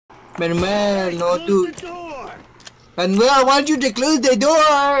Manuel, no dude. Manuel, I want you to close the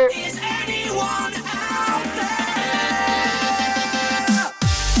door. Is anyone out there?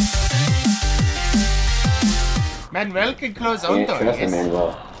 Manuel can close out door, Trust yes.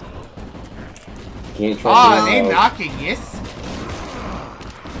 Manuel. Can't trust they knocking, yes.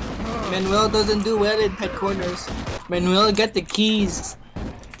 Manuel doesn't do well in tight corners. Manuel got the keys.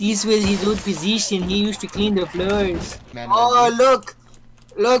 This was his old position. He used to clean the floors. Manuel, oh, look!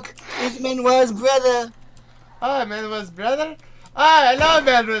 Look! It's Manuel's brother! Oh, Manuel's brother? Oh, hello,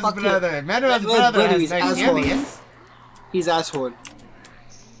 Manuel's brother. You. Manuel's brother has nice hair, yes. He's asshole.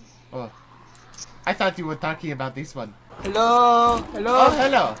 Oh. I thought you were talking about this one. Hello? Hello? Oh,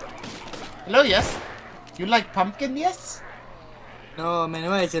 hello. Hello, yes. You like pumpkin, yes? No,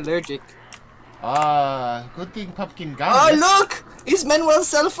 Manuel is allergic. Good thing pumpkin gum. Oh, yes. look! It's Manuel's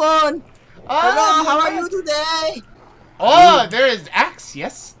cell phone! Hello, how are you today? Oh, there is axe,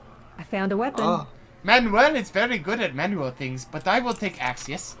 yes? I found a weapon. Oh. Manuel is very good at manual things, but I will take axe,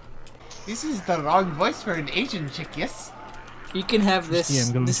 yes? This is the wrong voice for an Asian chick, yes? You can have this. Yeah,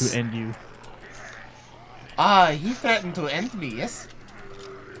 I'm going to end you. He threatened to end me, yes?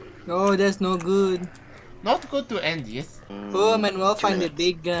 No, that's no good. Not good to end, yes? Oh, Manuel find a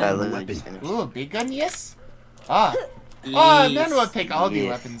big gun. Oh, big gun, yes? Oh, Manuel take all the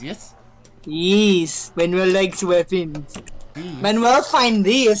weapons, yes? Yes, Manuel likes weapons. Yes. Manuel find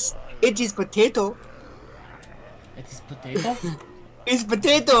this. It is potato. It is potato? It's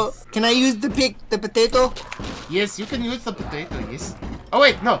potato. Can I use the potato? Yes, you can use the potato, yes. Oh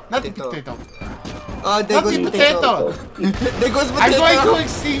wait, no, not the potato. Oh, there goes potato. There goes potato. I'm going to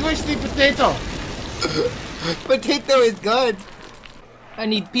extinguish the potato. Potato is good. I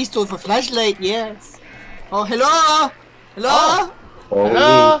need pistol for flashlight, yes. Oh, hello? Hello?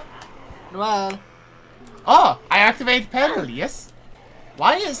 Hello? Well. Oh, I activate panel, yes?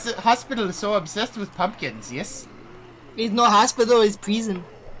 Why is the hospital so obsessed with pumpkins, yes? It's no hospital, it's prison.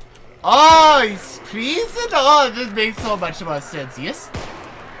 Oh, it's prison? Oh, this makes so much more sense, yes?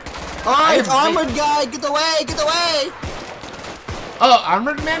 Oh, it's armored guy! Get away! Get away! Oh,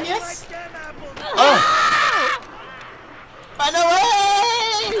 armored man, yes? Oh! Run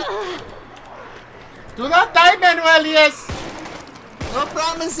away! Do not die, Manuel, yes! No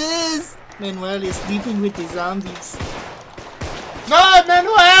promises! Manuel is sleeping with the zombies. No,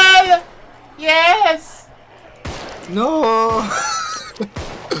 Manuel! Yes! No!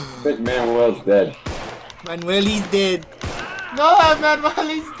 But Manuel's dead. Manuel is dead. No, Manuel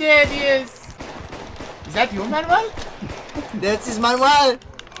is dead, yes! Is that you, Manuel? That is Manuel!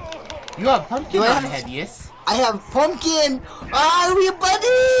 You have pumpkin on head, yes? I have pumpkin! Ah, we're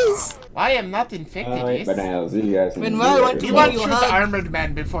buddies! I am not infected, yes? Bananas, you guys can Manuel, what You want to shoot the armored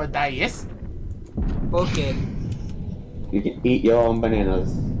man before die, yes? Okay. You can eat your own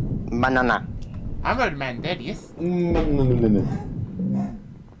bananas. Banana. Armored man dead, yes?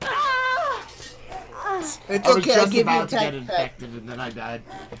 It's I was okay, I just give you a about to get pat. infected and then I died.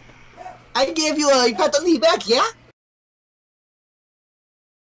 I gave you a pat on the back, yeah?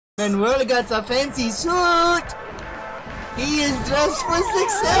 Manuel got a fancy suit! He is dressed for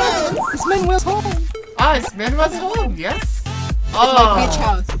success! It's Manuel's home! Ah, it's Manuel's home, yes? It's my beach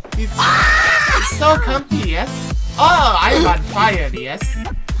house. It's so comfy, yes? Oh, I am on fire, yes?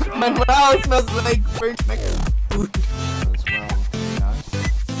 Manuel smells like burnt food.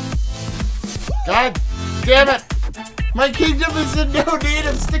 God damn it! My kingdom is in no need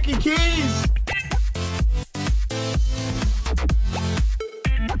of sticky keys!